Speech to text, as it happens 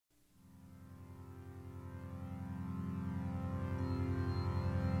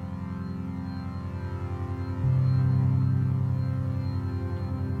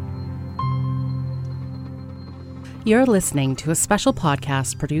You're listening to a special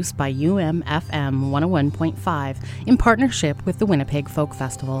podcast produced by UMFM 101.5 in partnership with the Winnipeg Folk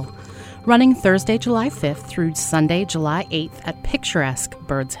Festival. Running Thursday, July 5th through Sunday, July 8th at picturesque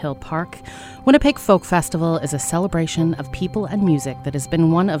Birds Hill Park, Winnipeg Folk Festival is a celebration of people and music that has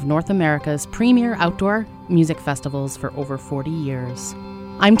been one of North America's premier outdoor music festivals for over 40 years.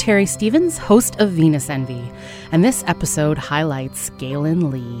 I'm Terry Stevens, host of Venus Envy, and this episode highlights Galen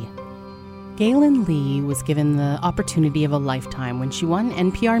Lee. Galen Lee was given the opportunity of a lifetime when she won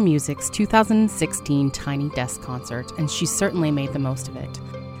NPR Music's 2016 Tiny Desk concert, and she certainly made the most of it.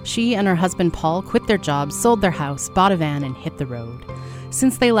 She and her husband Paul quit their jobs, sold their house, bought a van, and hit the road.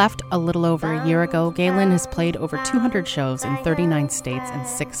 Since they left a little over a year ago, Galen has played over 200 shows in 39 states and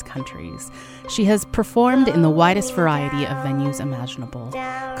 6 countries. She has performed in the widest variety of venues imaginable: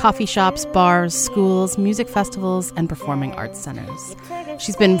 coffee shops, bars, schools, music festivals, and performing arts centers.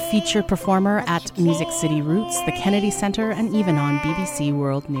 She's been featured performer at Music City Roots, the Kennedy Center, and even on BBC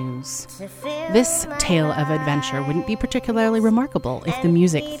World News. This tale of adventure wouldn't be particularly remarkable if the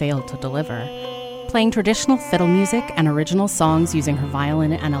music failed to deliver. Playing traditional fiddle music and original songs using her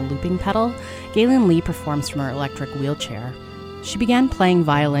violin and a looping pedal, Galen Lee performs from her electric wheelchair. She began playing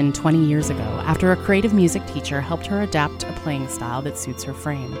violin 20 years ago after a creative music teacher helped her adapt a playing style that suits her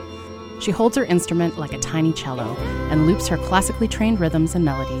frame. She holds her instrument like a tiny cello and loops her classically trained rhythms and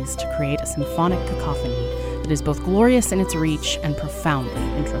melodies to create a symphonic cacophony that is both glorious in its reach and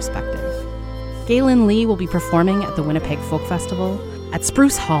profoundly introspective. Galen Lee will be performing at the Winnipeg Folk Festival, at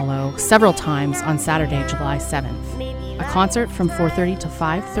Spruce Hollow several times on Saturday, July 7th. A concert from 4:30 to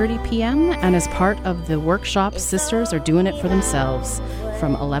 5:30 p.m. and as part of the workshop Sisters Are Doing It For Themselves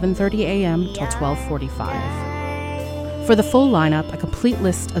from 11:30 a.m. till 12:45. For the full lineup, a complete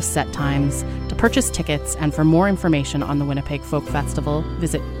list of set times, to purchase tickets, and for more information on the Winnipeg Folk Festival,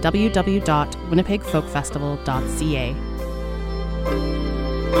 visit www.winnipegfolkfestival.ca.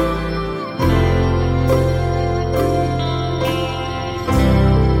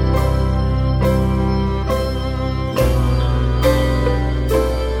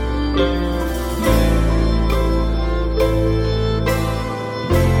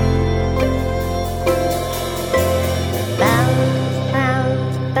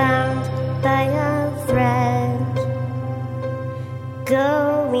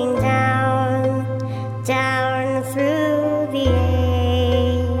 Going down through the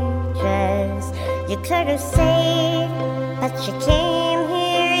ages. You could have stayed, but you came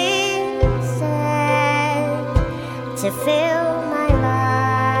here instead to fill my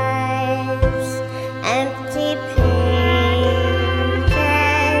life's empty pages.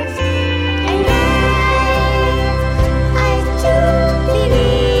 And I do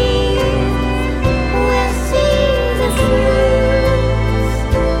believe we'll see the fruits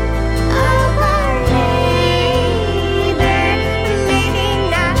of our labor. Maybe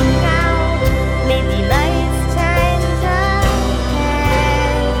not now, maybe lifetimes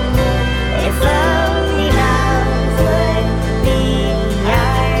ahead. If only love would be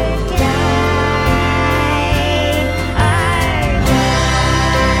our guide,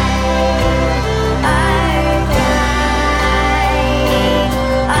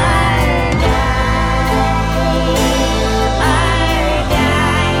 our guide, our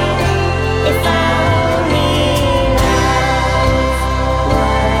guide. If only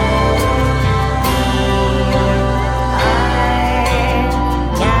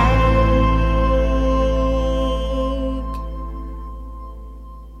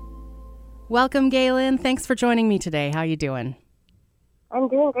Welcome, Galen. Thanks for joining me today. How you doing? I'm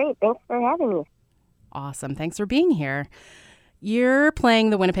doing great. Thanks for having me. Awesome. Thanks for being here. You're playing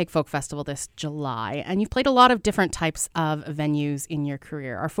the Winnipeg Folk Festival this July, and you've played a lot of different types of venues in your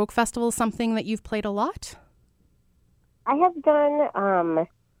career. Are folk festivals something that you've played a lot? I have done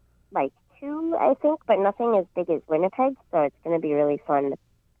like 2, I think, but nothing as big as Winnipeg, so it's going to be really fun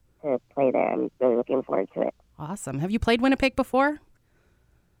to play there. I'm really looking forward to it. Awesome. Have you played Winnipeg before?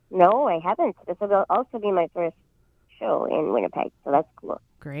 No, I haven't. This will also be my first show in Winnipeg, so that's cool.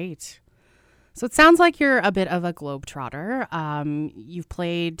 Great. So it sounds like you're a bit of a globetrotter. You've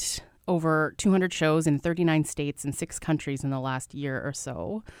played over 200 shows in 39 states and 6 countries in the last year or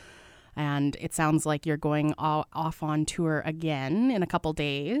so. And it sounds like you're going off on tour again in a couple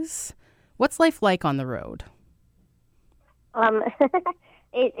days. What's life like on the road?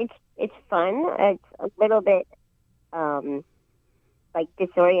 It's fun. It's a little bit like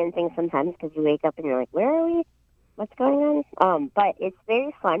disorienting sometimes because you wake up and you're like, where are we? What's going on? But it's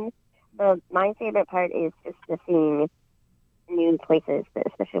very fun. My favorite part is just seeing new places,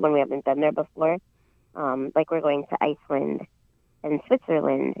 especially when we haven't been there before. Like we're going to Iceland and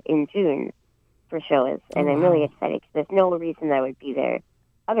Switzerland in June for shows, and I'm really excited because there's no reason I would be there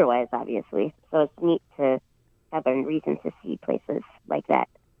otherwise, obviously. So it's neat to have a reason to see places like that,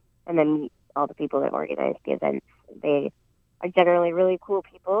 and then meet all the people that organize the events. They are generally really cool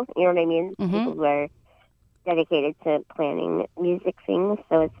people, you know what I mean? Mm-hmm. People who are dedicated to planning music things,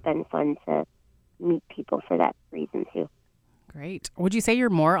 so it's been fun to meet people for that reason, too. Great. Would you say you're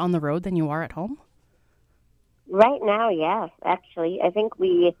more on the road than you are at home? Right now, yeah, actually. I think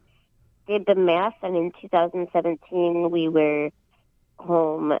we did the math, and in 2017, we were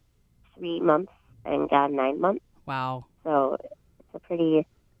home 3 months and gone 9 months. Wow. So it's a pretty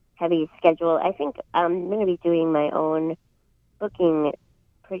heavy schedule. I think I'm going to be doing my own booking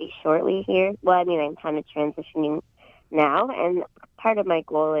pretty shortly here. Well, I mean, I'm kind of transitioning now, and part of my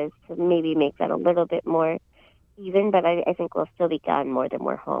goal is to maybe make that a little bit more even, but I think we'll still be gone more than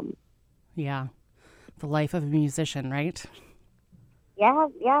we're home. Yeah. The life of a musician, right? Yeah.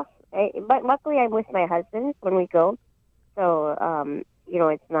 But luckily I'm with my husband when we go. So,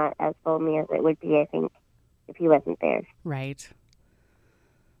 it's not as lonely as it would be, I think, if he wasn't there. Right.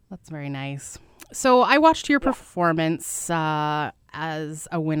 That's very nice. So I watched your performance as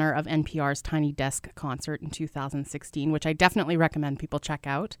a winner of NPR's Tiny Desk concert in 2016, which I definitely recommend people check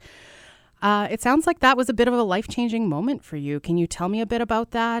out. It sounds like that was a bit of a life-changing moment for you. Can you tell me a bit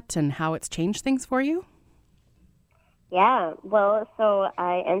about that and how it's changed things for you? Yeah, well, so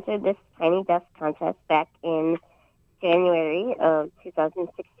I entered this Tiny Desk contest back in January of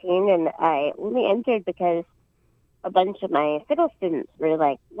 2016, and I only entered because a bunch of my fiddle students were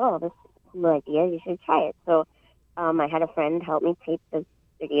like, "Whoa, this is a cool idea, you should try it." So I had a friend help me tape the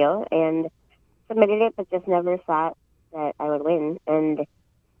video and submitted it, but just never thought that I would win, and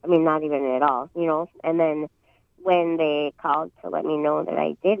I mean, not even at all, And then when they called to let me know that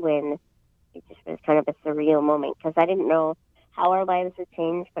I did win, it just was kind of a surreal moment because I didn't know how our lives would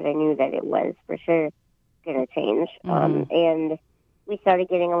change, but I knew that it was for sure going to change. And we started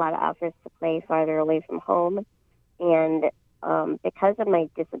getting a lot of offers to play farther away from home. And because of my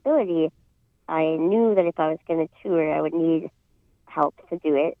disability, I knew that if I was going to tour, I would need help to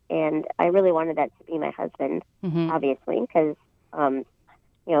do it. And I really wanted that to be my husband, obviously, because,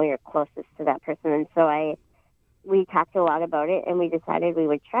 you're closest to that person. And so we talked a lot about it, and we decided we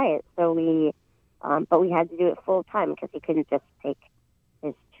would try it. So but we had to do it full time because he couldn't just take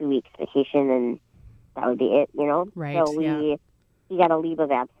his 2 weeks vacation and that would be it, Right. So he got a leave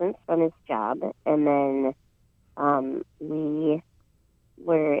of absence from his job, and then we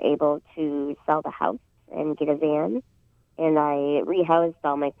were able to sell the house and get a van, and I rehoused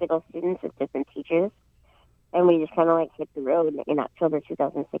all my fiddle students with different teachers, and we just kind of hit the road in October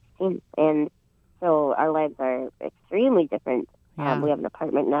 2016, and so our lives are extremely different. Yeah. We have an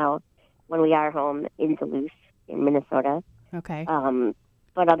apartment now when we are home in Duluth, in Minnesota. Okay.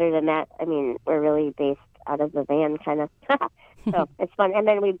 But other than that, I mean, we're really based out of the van, kind of. So it's fun. And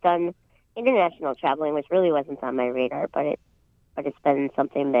then we've done international traveling, which really wasn't on my radar, but it's been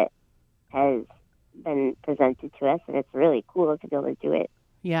something that has been presented to us, and it's really cool to be able to do it.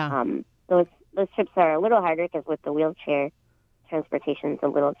 Yeah. Those trips are a little harder because with the wheelchair, transportation is a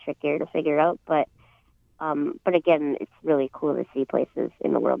little trickier to figure out, but again, it's really cool to see places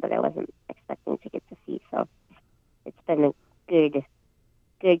in the world that I wasn't expecting to get to see. So it's been a good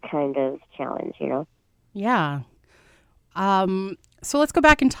kind of challenge, Yeah. So let's go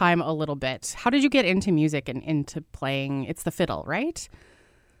back in time a little bit. How did you get into music and into playing? It's the fiddle, right?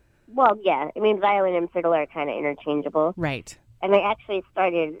 Well, yeah. I mean, violin and fiddle are kind of interchangeable. Right. And I actually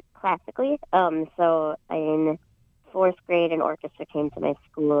started classically. So in 4th grade, an orchestra came to my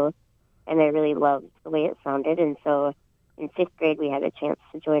school, and I really loved the way it sounded. And so in 5th grade, we had a chance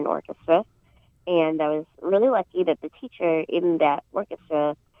to join orchestra. And I was really lucky that the teacher in that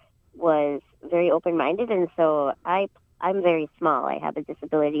orchestra was very open-minded. And so I'm very small. I have a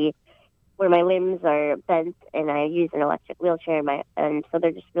disability where my limbs are bent, and I use an electric wheelchair, and so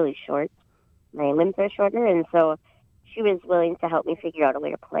they're just really short. My limbs are shorter, and so she was willing to help me figure out a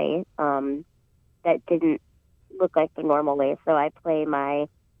way to play that didn't look like the normal way. So I play my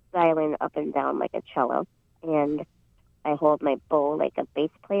violin up and down like a cello, and I hold my bow like a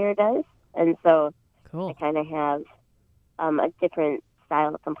bass player does. And so Cool. I kind of have a different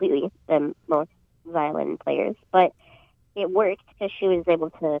style completely than most violin players. But it worked because she was able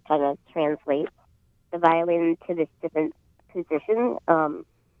to kind of translate the violin to this different position.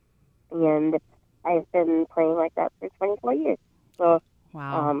 And I've been playing like that for 24 years. So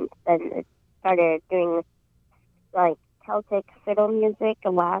Wow. then I started doing like Celtic fiddle music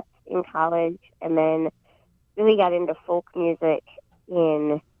a lot in college, and then really got into folk music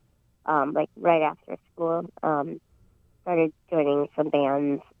in right after school. Started joining some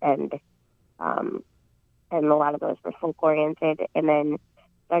bands, and and a lot of those were folk-oriented, and then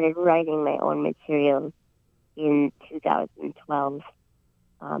started writing my own material in 2012,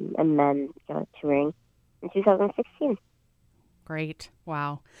 and then touring in 2016. Great.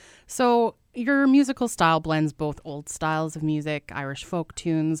 Wow. So your musical style blends both old styles of music, Irish folk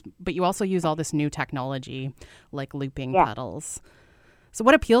tunes, but you also use all this new technology like looping pedals. So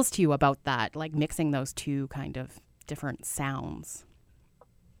what appeals to you about that, like mixing those two kind of different sounds?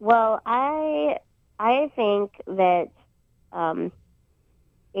 Well, I think that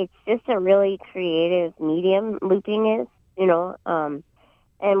it's just a really creative medium, looping is,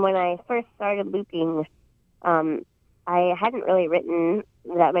 and when I first started looping, I hadn't really written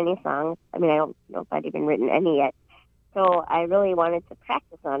that many songs. I mean, I don't know if I'd even written any yet. So I really wanted to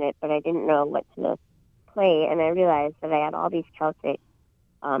practice on it, but I didn't know what to play. And I realized that I had all these Celtic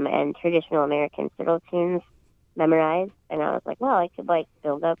and traditional American fiddle tunes memorized. And I was like, well, I could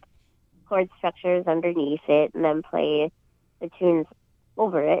build up chord structures underneath it and then play the tunes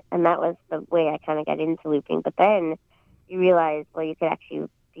over it. And that was the way I kind of got into looping. But then you realize, well, you could actually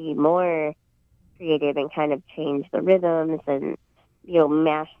be more creative and kind of change the rhythms and,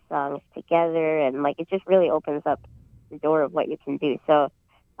 mash songs together. And it just really opens up the door of what you can do. So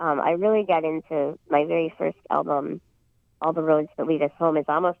I really got into my very first album, All the Roads That Lead Us Home, is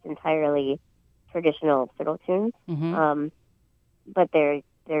almost entirely traditional fiddle tunes. Mm-hmm. But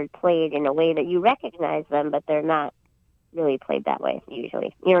they're played in a way that you recognize them, but they're not really played that way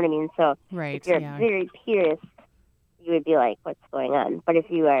usually. You know what I mean? So if you're a very purist, you would be like, what's going on? But if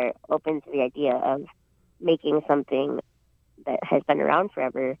you are open to the idea of making something that has been around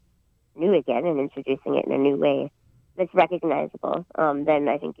forever new again and introducing it in a new way that's recognizable, then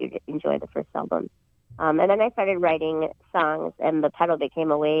I think you'd enjoy the first album. And then I started writing songs, and the pedal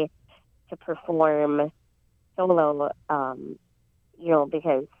became a way to perform solo,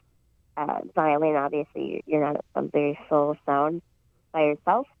 because violin, obviously, you're not a very full sound by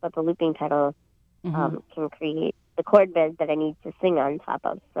yourself, but the looping pedal can create the chord bed that I need to sing on top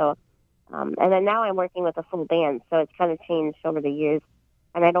of. So, and then now I'm working with a full band, so it's kind of changed over the years,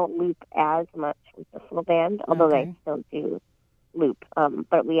 and I don't loop as much with the full band, although I still do loop,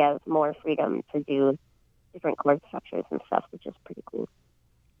 but we have more freedom to do different chord structures and stuff, which is pretty cool.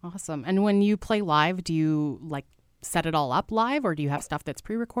 Awesome. And when you play live, do you set it all up live, or do you have stuff that's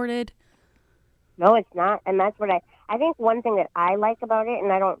pre-recorded? No, it's not. And that's what I think one thing that I like about it,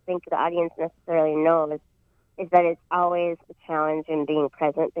 and I don't think the audience necessarily knows, is that it's always a challenge in being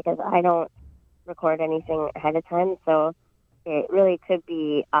present, because I don't record anything ahead of time. So it really could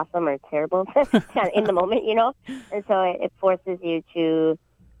be awesome or terrible kind of in the moment, And so it forces you to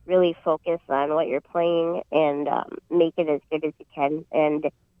really focus on what you're playing and make it as good as you can. And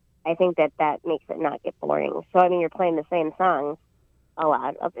I think that makes it not get boring. So, I mean, you're playing the same songs a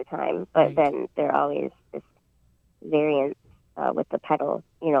lot of the time, but then there are always this variance with the pedal,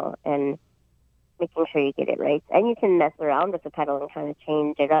 and making sure you get it right. And you can mess around with the pedal and kind of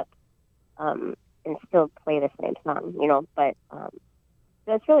change it up and still play the same song, but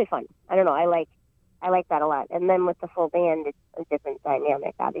so it's really fun. I don't know. I like that a lot. And then with the full band, it's a different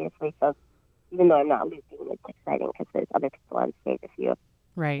dynamic, obviously. So even though I'm not looping, it's exciting because there's other people on stage with you.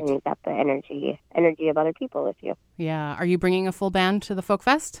 Right. And you've got the energy of other people with you. Yeah. Are you bringing a full band to the Folk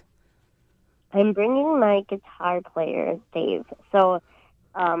Fest? I'm bringing my guitar player, Dave. So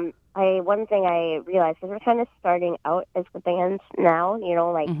one thing I realized is we're kind of starting out as the band now,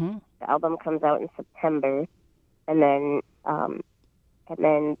 the album comes out in September, and then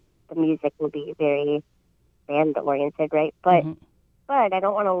the music will be very band oriented, right? But I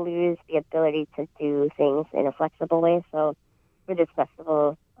don't want to lose the ability to do things in a flexible way. So for this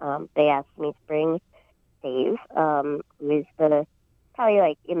festival, they asked me to bring Dave, who is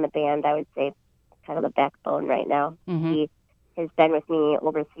probably in the band, I would say, kind of the backbone right now. He has been with me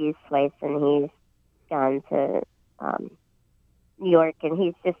overseas twice, and he's gone to New York, and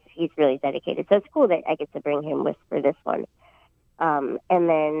he's really dedicated. So it's cool that I get to bring him with for this one. And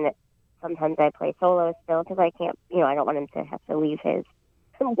then sometimes I play solo still because I can't, I don't want him to have to leave his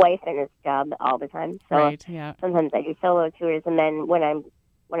wife and his job all the time. So sometimes I do solo tours, and then when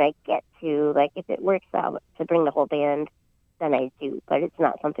I get to, if it works out to bring the whole band, then I do. But it's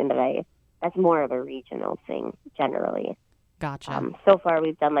not something that's more of a regional thing generally. Gotcha. So far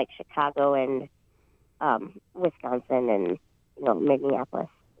we've done Chicago and Wisconsin and Minneapolis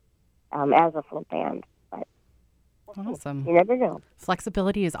as a full band. But awesome. You never know.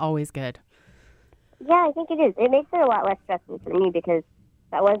 Flexibility is always good. Yeah, I think it is. It makes it a lot less stressful for me because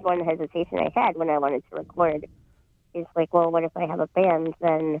that was one hesitation I had when I wanted to record. Is well, what if I have a band?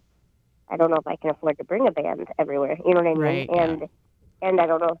 Then I don't know if I can afford to bring a band everywhere. You know what I mean? Right, and and I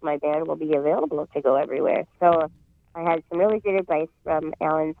don't know if my band will be available to go everywhere. So I had some really good advice from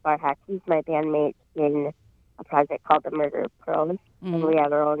Alan Sparhawk. He's my bandmate in a project called the Murder Pearls, and we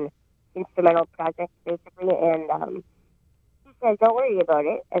have our own instrumental project, basically. And he said, don't worry about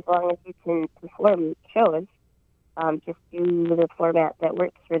it. As long as you can perform shows, just do the format that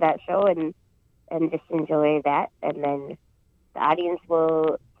works for that show and just enjoy that. And then the audience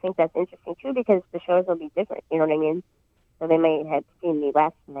will think that's interesting, too, because the shows will be different. You know what I mean? So they might have seen me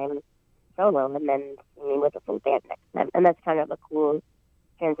last time solo and then see me with a full band next time. And that's kind of a cool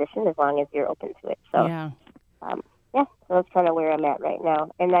transition as long as you're open to it. So, so that's kind of where I'm at right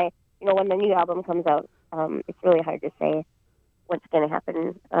now. And when the new album comes out, it's really hard to say what's going to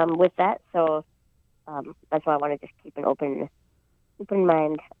happen with that. So that's why I want to just keep an open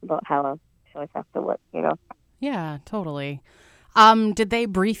mind about how shows have to look, Yeah, totally. Did they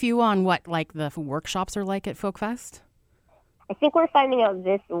brief you on what, like, the workshops are like at Folk Fest? I think we're finding out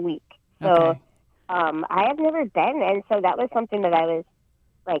this week. So okay. I have never been, and so that was something that I was,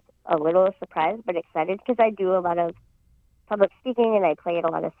 like, a little surprised but excited because I do a lot of public speaking and I play at a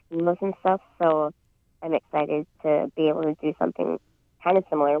lot of schools and stuff, so I'm excited to be able to do something kind of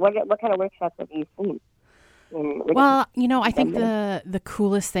similar. What kind of workshops have you seen? Well, I think the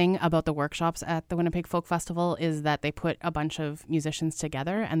coolest thing about the workshops at the Winnipeg Folk Festival is that they put a bunch of musicians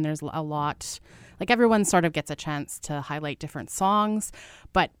together, and there's a lot, like, everyone sort of gets a chance to highlight different songs,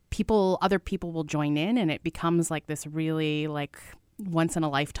 but other people will join in, and it becomes like this really, like, once in a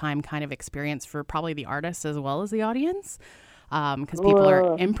lifetime kind of experience for probably the artists as well as the audience, because people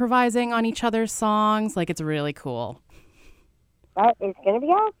are improvising on each other's songs. Like, it's really cool. That is going to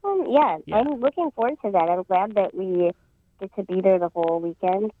be awesome. Yeah, I'm looking forward to that. I'm glad that we get to be there the whole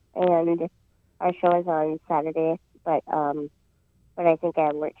weekend, and our show is on Saturday. But I think I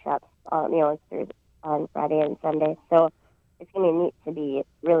have workshops, on Friday and Sunday. So it's going to be neat to be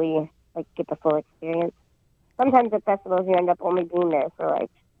really, like, get the full experience. Sometimes at festivals you end up only being there for,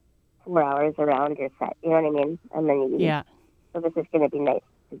 like, 4 hours around your set. You know what I mean? And then you leave. Yeah. So this is going to be nice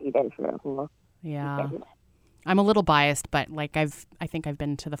to be there for a whole weekend. I'm a little biased, but, like, I think I've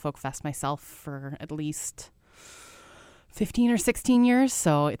been to the Folk Fest myself for at least 15 or 16 years,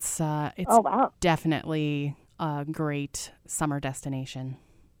 so it's definitely a great summer destination.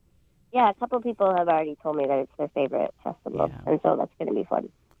 Yeah, a couple of people have already told me that it's their favorite festival, and so that's going to be fun.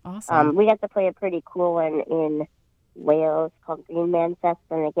 Awesome. We got to play a pretty cool one in Wales called Green Man Fest,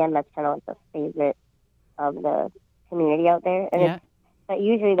 and again, that's kind of like the favorite of the community out there. And but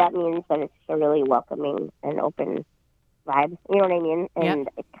usually that means that it's a really welcoming and open vibe. You know what I mean? And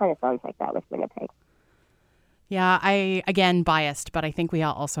it kind of sounds like that with Winnipeg. Yeah, again, biased, but I think we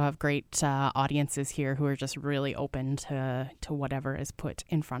also have great audiences here who are just really open to whatever is put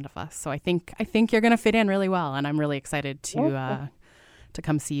in front of us. So I think you're going to fit in really well, and I'm really excited to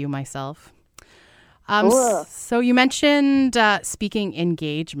come see you myself. So you mentioned speaking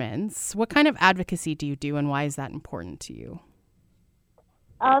engagements. What kind of advocacy do you do, and why is that important to you?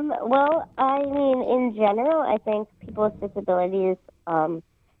 Well, I mean, in general, I think people with disabilities,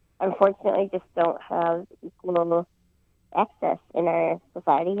 unfortunately, just don't have equal access in our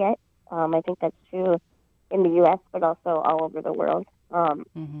society yet. I think that's true in the U.S., but also all over the world.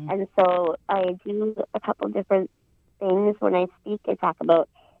 And so I do a couple different things when I speak. I talk about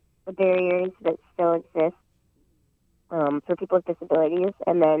the barriers that still exist for people with disabilities,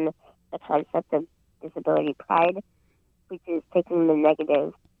 and then the concept of disability pride, which is taking the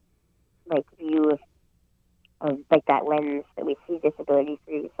negative, like, view of like that lens that we see disability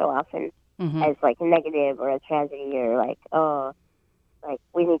through so often as like negative or a tragedy or like, oh, like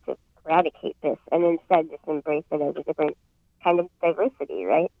we need to eradicate this, and instead just embrace it as a different kind of diversity,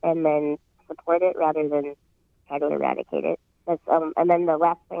 right? And then support it rather than try to eradicate it. That's and then the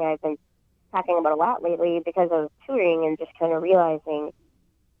last thing I've been talking about a lot lately because of touring and just kind of realizing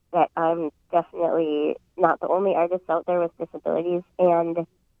that I'm definitely not the only artist out there with disabilities, and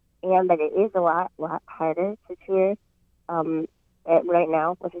that it is a lot harder to tour right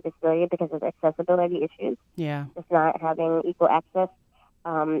now with a disability because of accessibility issues. Yeah. Just not having equal access.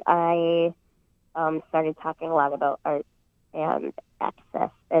 I started talking a lot about art and access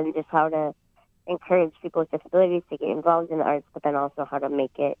and just how to encourage people with disabilities to get involved in the arts, but then also how to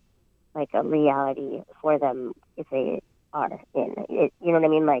make it like a reality for them if they are in it. You know what I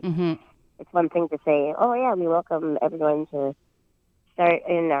mean? Like, it's one thing to say, oh, yeah, we welcome everyone to start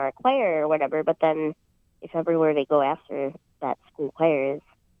in our choir or whatever, but then if everywhere they go after that school choir is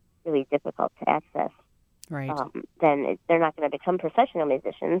really difficult to access, right? Then they're not going to become professional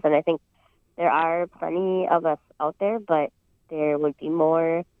musicians. And I think there are plenty of us out there, but there would be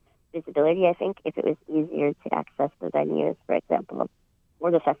more visibility, I think, if it was easier to access the venues, for example.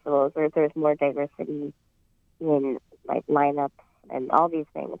 or the festivals, or if there's more diversity in like lineups and all these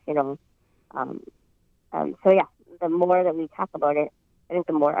things, So yeah, the more that we talk about it, I think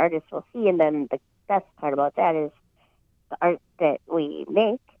the more artists will see. And then the best part about that is the art that we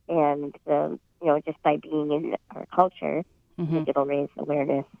make, and just by being in our culture, I think it'll raise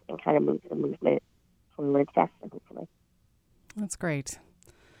awareness and kind of move the movement forward faster, hopefully. That's great.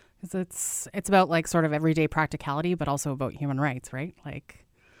 Because it's about like sort of everyday practicality, but also about human rights, right?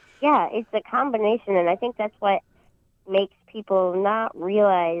 Yeah, it's a combination, and I think that's what makes people not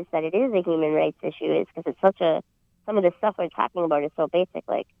realize that it is a human rights issue, is because it's some of the stuff we're talking about is so basic,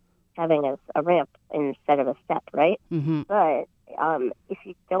 like having a ramp instead of a step, right? Mm-hmm. But if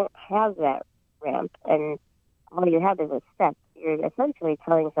you don't have that ramp and all you have is a step, you're essentially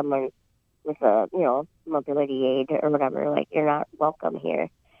telling someone with a, mobility aid or whatever, like, you're not welcome here.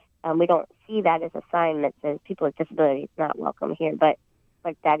 We don't see that as a sign that says people with disabilities not welcome here, but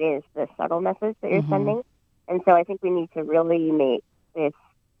that is the subtle message that you're sending. And so I think we need to really make this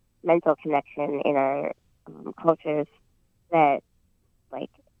mental connection in our cultures that, like,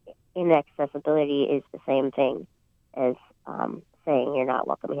 inaccessibility is the same thing as saying you're not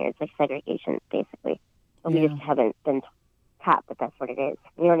welcome here. It's like segregation, basically. But we just haven't been taught that that's what it is.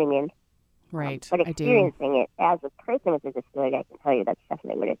 You know what I mean? Right. But experiencing it as a person with a disability, I can tell you that's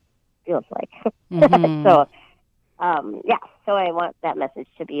definitely what it feels like. So, so I want that message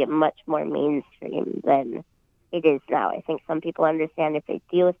to be much more mainstream than it is now. I think some people understand if they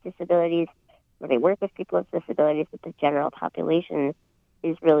deal with disabilities or they work with people with disabilities, but the general population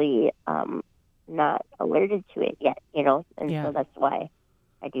is really not alerted to it yet, And so that's why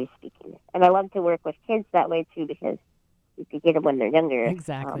I do speaking. And I love to work with kids that way, too, because you can get them when they're younger.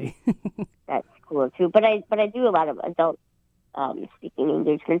 Exactly. That's cool, too. But I do a lot of adult speaking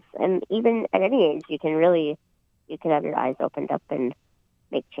engagements, and even at any age, you can have your eyes opened up and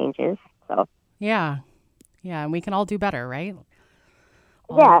make changes. So yeah, and we can all do better, right?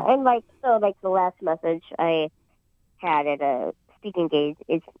 Yeah, and the last message I had at a speaking engage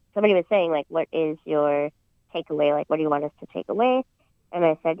is somebody was saying, like, what is your takeaway? Like, what do you want us to take away? And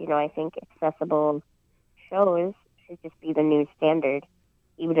I said, I think accessible shows should just be the new standard,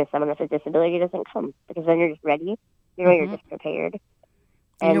 even if someone with a disability doesn't come, because then you're just ready. You're just prepared.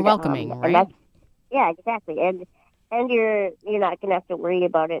 And you're welcoming, right? And yeah, exactly. And you're not going to have to worry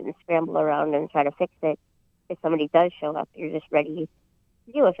about it and scramble around and try to fix it. If somebody does show up, you're just ready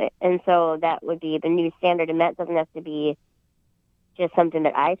to deal with it. And so that would be the new standard, and that doesn't have to be just something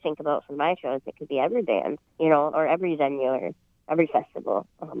that I think about for my shows. It could be every band, or every venue or every festival,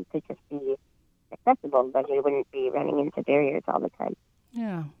 to just be accessible, but you wouldn't be running into barriers all the time.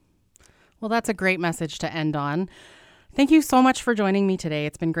 Yeah. Well, that's a great message to end on. Thank you so much for joining me today.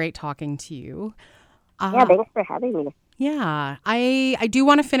 It's been great talking to you. Yeah, thanks for having me. Yeah, I do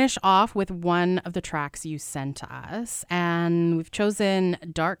want to finish off with one of the tracks you sent to us, and we've chosen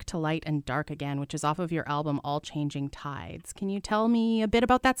Dark to Light and Dark Again, which is off of your album All Changing Tides. Can you tell me a bit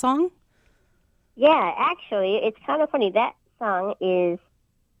about that song? Yeah, actually, it's kind of funny. That song is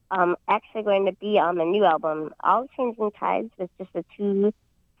actually going to be on the new album. All Changing Tides was just a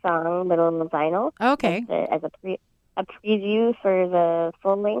 2-song little vinyl. Okay. As a preview for the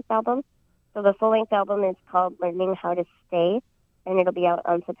full-length album. So the full-length album is called Learning How to Stay, and it'll be out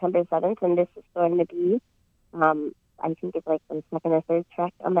on September 7th, and this is going to be, I think it's like the second or third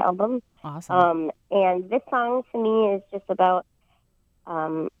track on the album. Awesome. And this song, to me, is just about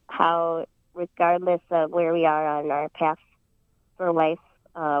how, regardless of where we are on our path for life,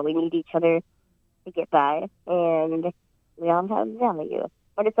 we need each other to get by, and we all have value.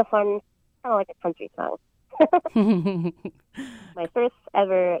 But it's a fun, kind of like a country song. My first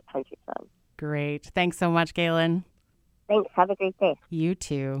ever country song. Great. Thanks so much, Galen. Thanks. Have a great day. You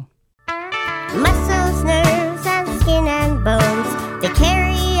too. Muscles, nerves, and skin and bones, they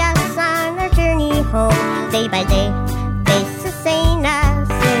carry us on our journey home. Day by day, they sustain us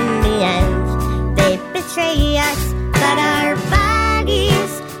in the end. They betray us, but our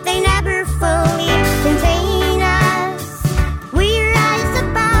bodies, they never fully contain us. We rise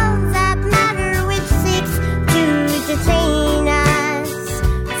above that matter which seeks to detain us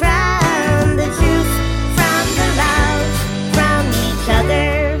from the truth, from the love, from each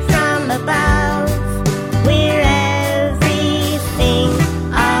other, from above. We're everything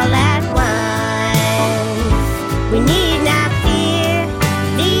all at once. We need not fear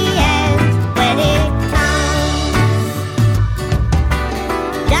the end when it comes.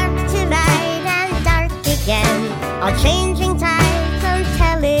 Dark to light and dark again, all changing tides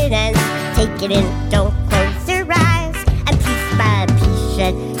until it ends. Take it in, don't close your eyes, and piece by piece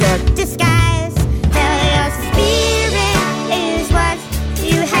shed your disguise. Tell your spirit is what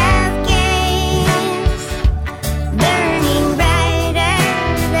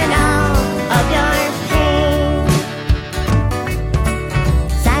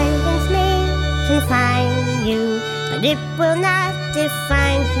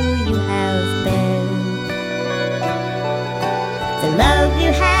world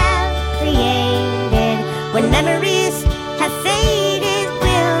you have created. When memories have faded,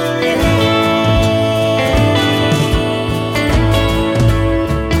 will remain.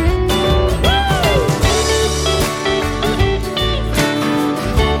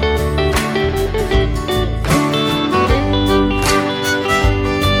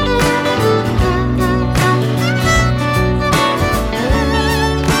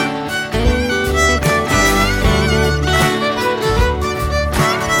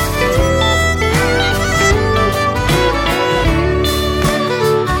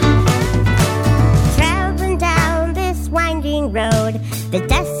 Road. The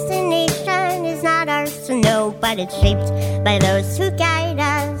destination is not ours to know, but it's shaped by those who guide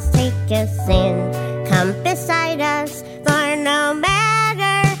us. Take us in, come beside us, for no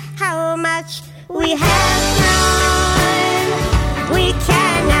matter how much we have done, we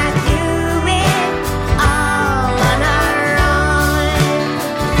cannot do it all on our own.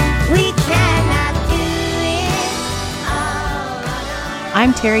 We cannot do it all on our own.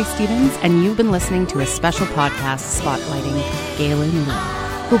 I'm Terry Stevens, and you've been listening to a special podcast spotlighting Galen Lee,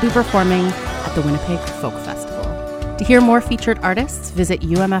 who'll be performing at the Winnipeg Folk Festival. To hear more featured artists, visit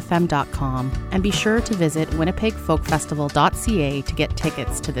umfm.com and be sure to visit winnipegfolkfestival.ca to get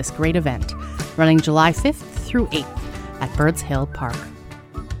tickets to this great event, running July 5th through 8th at Birds Hill Park.